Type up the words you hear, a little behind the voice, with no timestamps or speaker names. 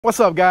What's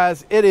up,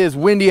 guys? It is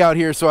windy out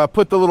here, so I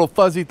put the little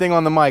fuzzy thing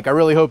on the mic. I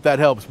really hope that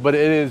helps, but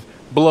it is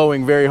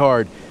blowing very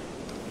hard.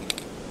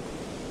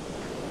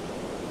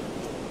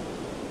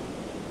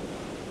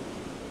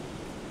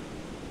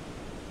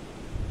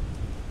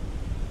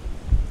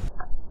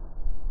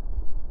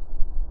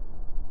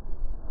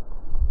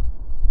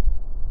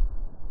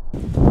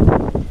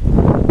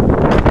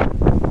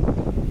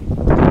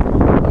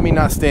 Let me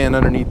not stand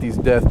underneath these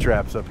death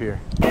traps up here.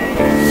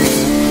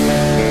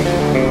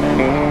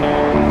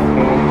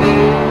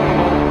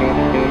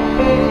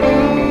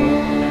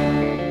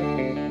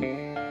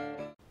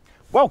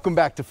 Welcome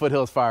back to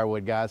Foothills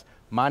Firewood, guys.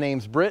 My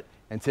name's Britt,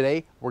 and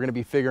today we're going to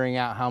be figuring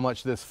out how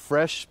much this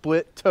fresh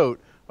split tote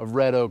of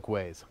red oak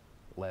weighs.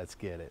 Let's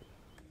get it.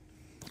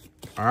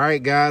 All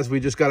right, guys, we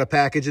just got a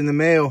package in the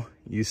mail.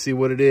 You see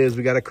what it is.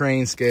 We got a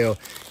crane scale.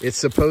 It's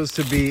supposed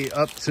to be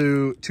up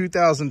to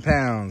 2,000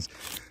 pounds.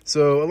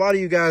 So a lot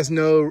of you guys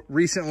know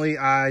recently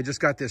I just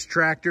got this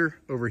tractor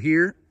over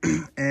here,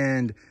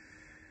 and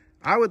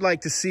I would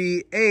like to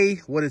see A,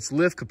 what its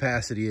lift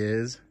capacity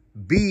is,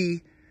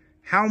 B,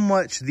 how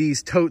much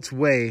these totes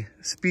weigh,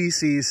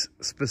 species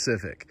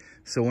specific.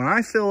 So when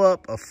I fill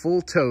up a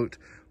full tote,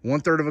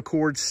 1/3 of a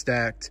cord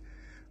stacked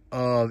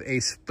of a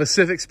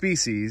specific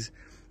species,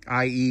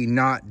 i.e.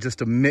 not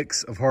just a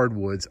mix of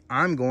hardwoods,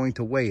 I'm going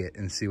to weigh it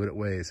and see what it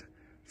weighs.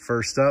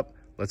 First up,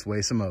 let's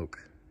weigh some oak.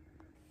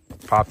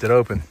 Popped it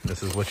open.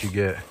 This is what you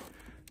get.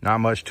 Not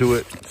much to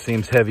it.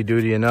 Seems heavy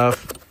duty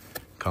enough.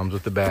 Comes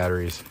with the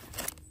batteries.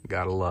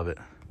 Gotta love it.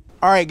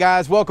 All right,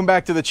 guys, welcome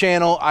back to the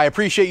channel. I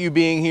appreciate you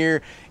being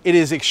here. It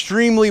is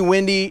extremely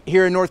windy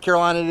here in North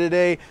Carolina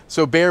today,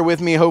 so bear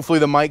with me. Hopefully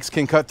the mics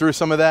can cut through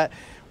some of that.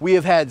 We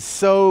have had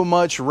so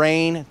much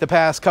rain the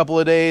past couple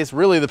of days,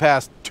 really the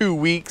past 2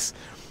 weeks,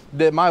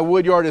 that my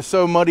wood yard is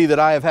so muddy that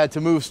I have had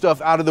to move stuff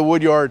out of the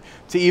wood yard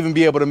to even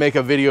be able to make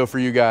a video for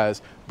you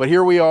guys. But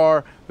here we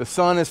are, the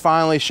sun is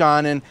finally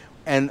shining,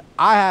 and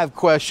I have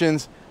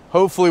questions.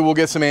 Hopefully we'll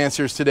get some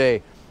answers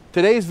today.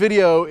 Today's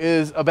video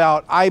is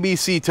about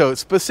IBC totes,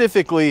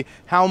 specifically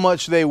how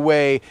much they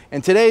weigh,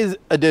 and today's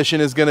edition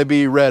is going to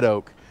be red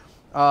oak.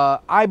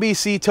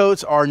 IBC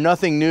totes are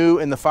nothing new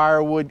in the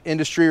firewood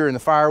industry or in the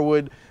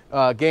firewood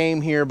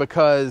game here,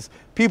 because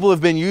people have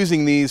been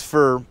using these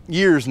for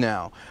years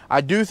now.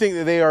 I do think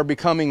that they are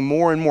becoming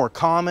more and more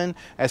common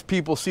as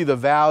people see the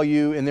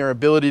value in their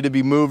ability to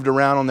be moved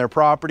around on their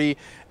property,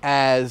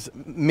 as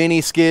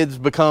mini skids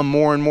become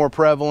more and more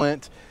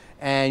prevalent,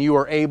 and you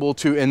are able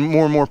to, and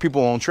more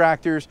people own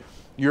tractors,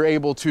 you're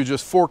able to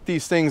just fork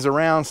these things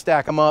around,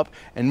 stack them up,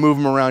 and move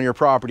them around your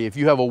property. If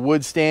you have a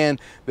wood stand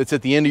that's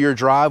at the end of your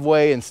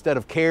driveway, instead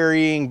of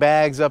carrying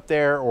bags up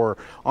there or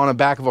on the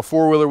back of a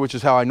four-wheeler, which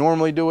is how I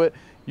normally do it,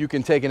 you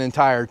can take an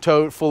entire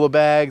tote full of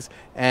bags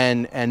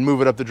and move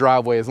it up the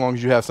driveway, as long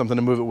as you have something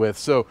to move it with.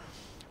 So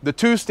the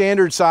two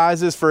standard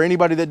sizes, for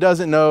anybody that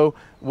doesn't know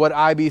what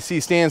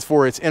IBC stands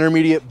for, it's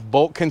intermediate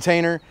bulk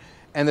container.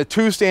 And the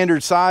two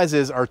standard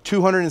sizes are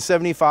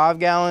 275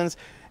 gallons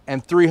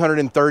and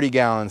 330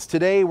 gallons.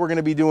 Today, we're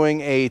gonna be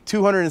doing a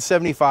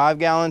 275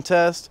 gallon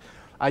test.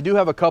 I do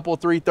have a couple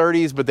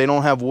 330s, but they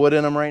don't have wood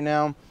in them right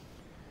now.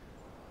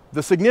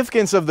 The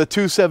significance of the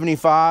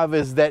 275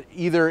 is that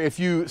either if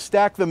you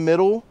stack the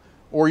middle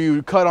or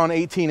you cut on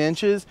 18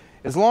 inches,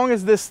 as long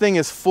as this thing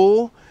is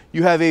full,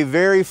 you have a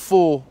very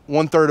full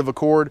 1/3 of a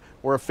cord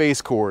or a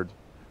face cord,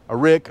 a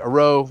rick, a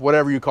row,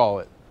 whatever you call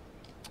it.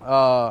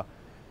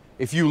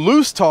 If you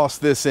loose toss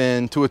this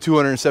in to a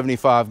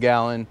 275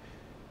 gallon,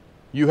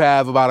 you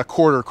have about a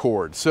 1/4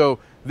 cord. So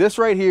this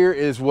right here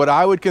is what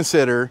I would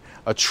consider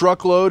a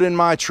truckload in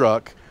my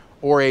truck,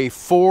 or a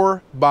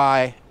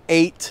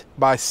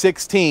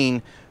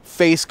 4x8x16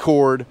 face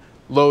cord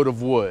load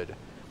of wood.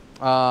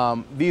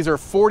 These are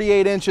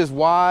 48 inches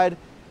wide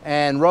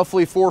and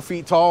roughly 4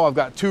 feet tall. I've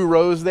got 2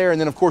 rows there, and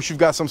then of course you've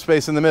got some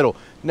space in the middle.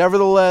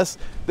 Nevertheless,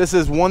 this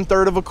is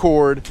 1/3 of a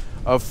cord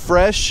of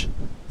fresh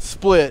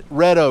split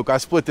red oak. I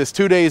split this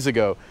 2 days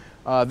ago.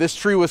 This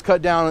tree was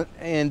cut down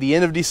in the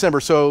end of December,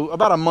 so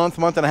about a month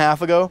and a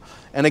half ago,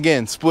 and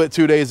again, split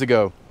 2 days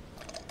ago.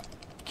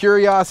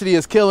 Curiosity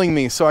is killing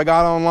me, so I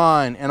got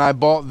online and I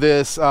bought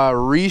this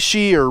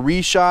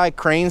Reshy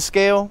crane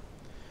scale.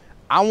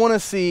 I want to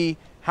see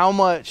how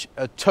much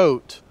a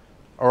tote,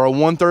 or a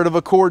 1/3 of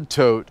a cord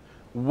tote,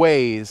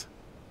 weighs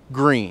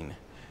green.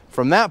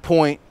 From that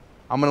point,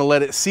 I'm going to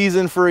let it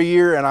season for a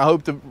year, and I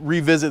hope to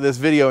revisit this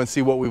video and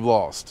see what we've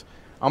lost.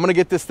 I'm gonna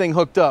get this thing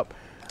hooked up.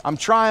 I'm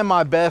trying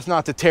my best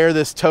not to tear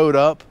this tote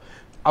up.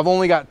 I've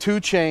only got 2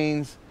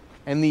 chains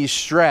and these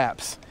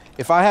straps.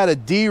 If I had a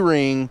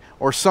D-ring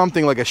or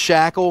something like a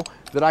shackle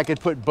that I could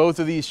put both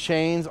of these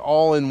chains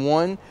all in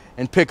one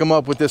and pick them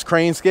up with this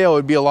crane scale, it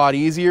would be a lot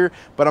easier,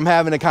 but I'm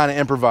having to kind of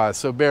improvise,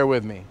 so bear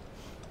with me.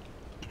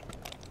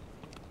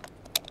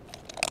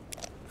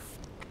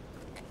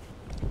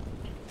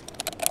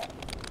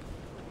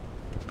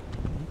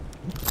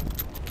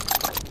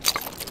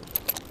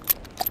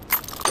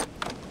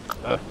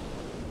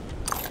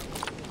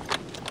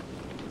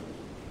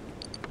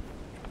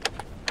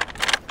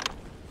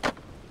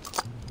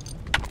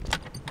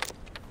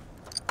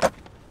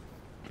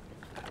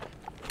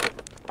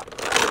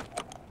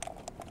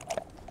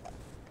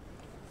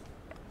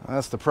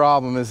 That's the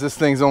problem, is this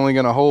thing's only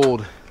going to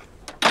hold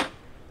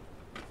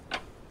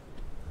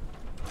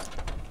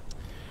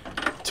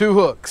 2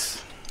 hooks.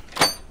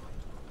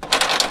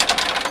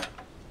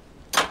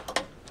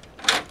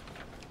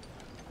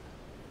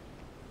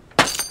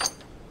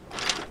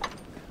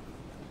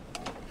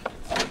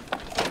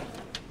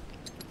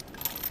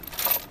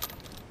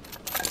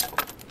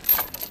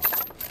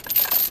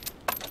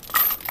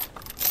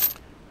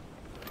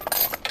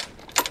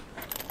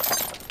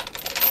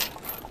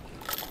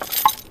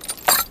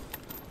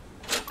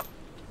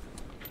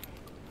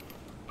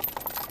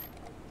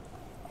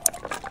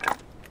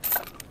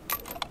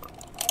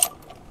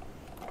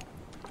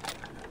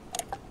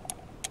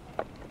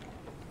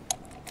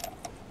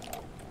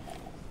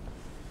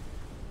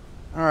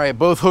 All right,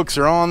 both hooks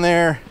are on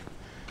there.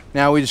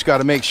 Now we just got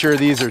to make sure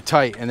these are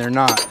tight, and they're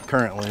not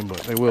currently, but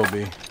they will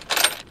be.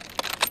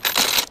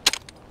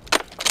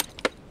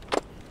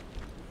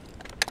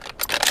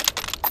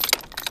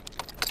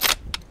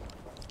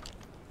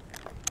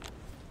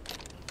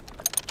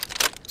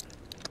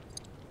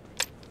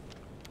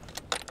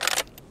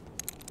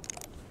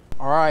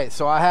 All right,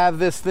 so I have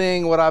this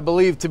thing, what I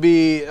believe to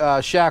be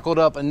shackled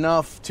up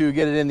enough to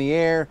get it in the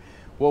air.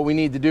 What we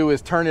need to do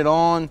is turn it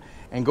on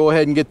and go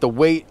ahead and get the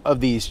weight of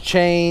these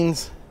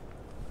chains.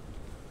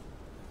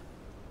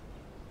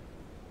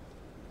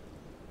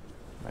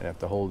 Might have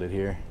to hold it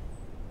here.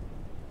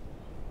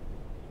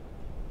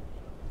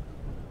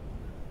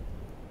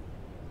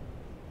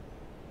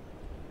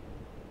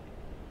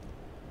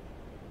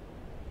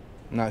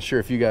 I'm not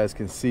sure if you guys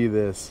can see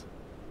this.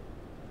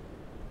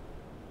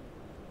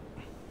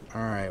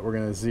 All right, we're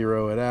gonna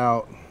zero it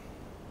out.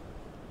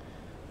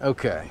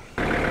 Okay.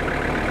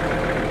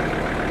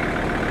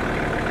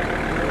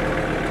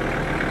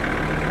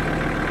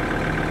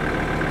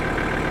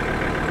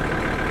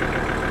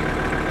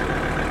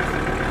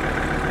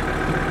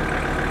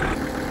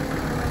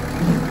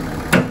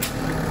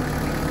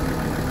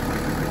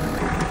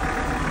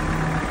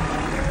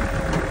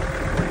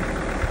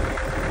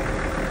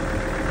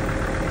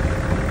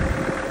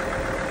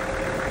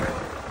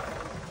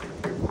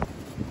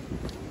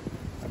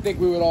 I think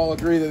we would all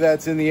agree that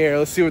that's in the air.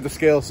 Let's see what the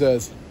scale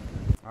says.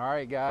 All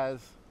right, guys.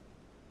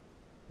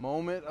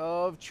 Moment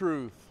of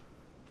truth.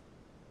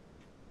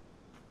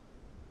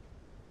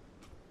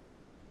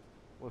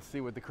 Let's see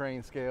what the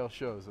crane scale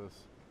shows us.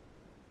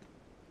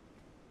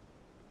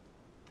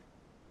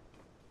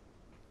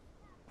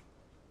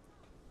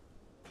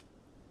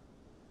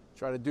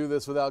 Try to do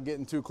this without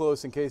getting too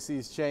close in case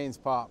these chains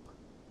pop.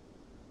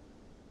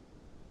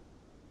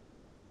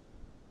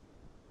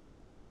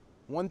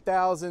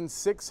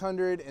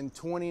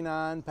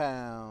 1,629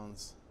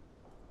 pounds.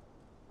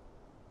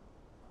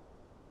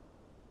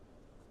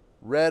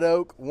 Red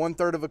oak,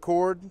 1/3 of a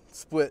cord,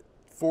 split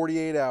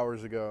 48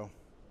 hours ago.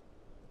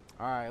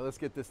 All right, let's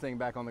get this thing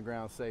back on the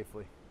ground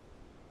safely.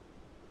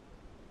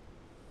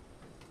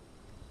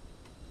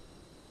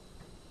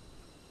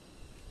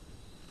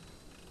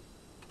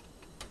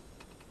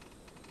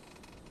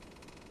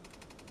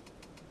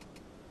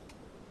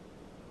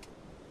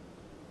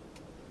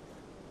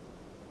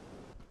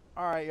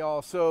 All right,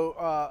 y'all, so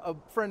a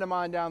friend of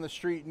mine down the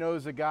street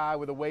knows a guy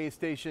with a weigh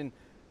station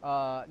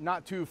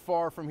not too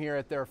far from here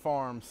at their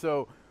farm.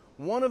 So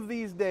one of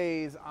these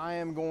days I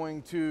am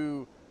going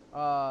to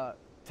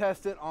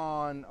test it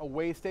on a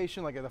weigh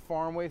station, like at the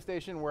farm weigh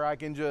station, where I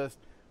can just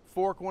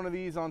fork one of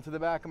these onto the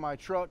back of my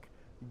truck,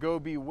 go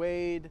be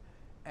weighed,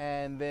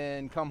 and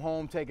then come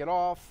home, take it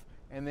off,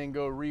 and then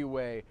go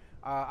re-weigh.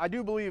 I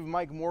do believe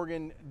Mike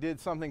Morgan did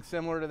something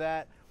similar to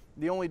that.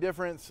 The only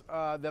difference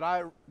that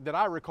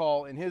I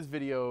recall in his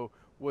video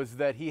was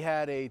that he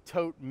had a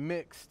tote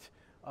mixed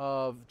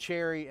of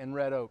cherry and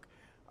red oak.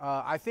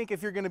 I think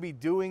if you're going to be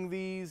doing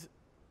these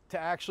to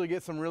actually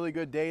get some really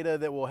good data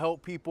that will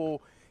help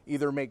people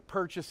either make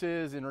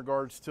purchases in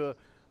regards to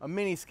a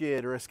mini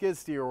skid or a skid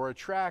steer or a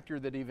tractor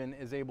that even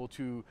is able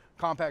to,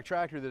 compact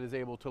tractor that is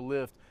able to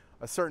lift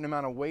a certain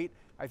amount of weight,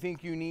 I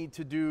think you need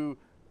to do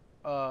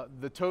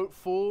the tote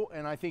full,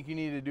 and I think you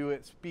need to do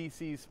it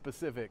species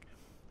specific.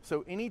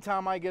 So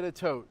anytime I get a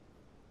tote,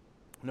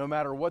 no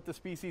matter what the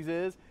species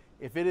is,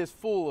 if it is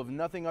full of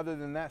nothing other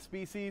than that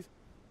species,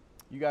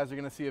 you guys are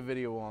going to see a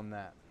video on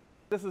that.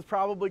 This is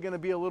probably going to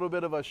be a little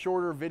bit of a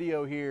shorter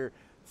video here,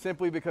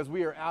 simply because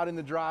we are out in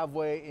the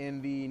driveway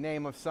in the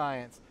name of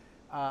science.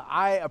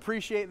 I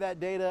appreciate that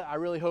data. I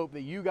really hope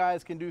that you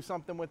guys can do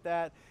something with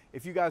that.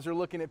 If you guys are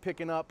looking at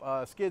picking up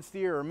a skid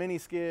steer or mini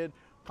skid,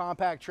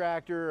 compact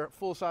tractor,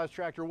 full-size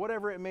tractor,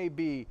 whatever it may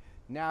be,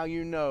 now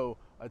you know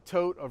a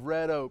tote of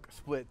red oak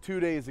split 2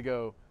 days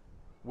ago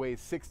weighs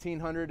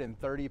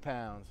 1,630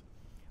 pounds.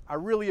 I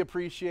really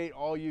appreciate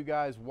all you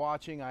guys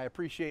watching. I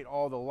appreciate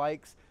all the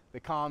likes, the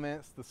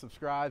comments, the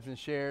subscribes and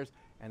shares.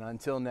 And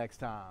until next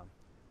time,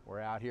 we're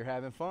out here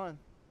having fun.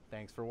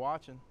 Thanks for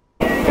watching.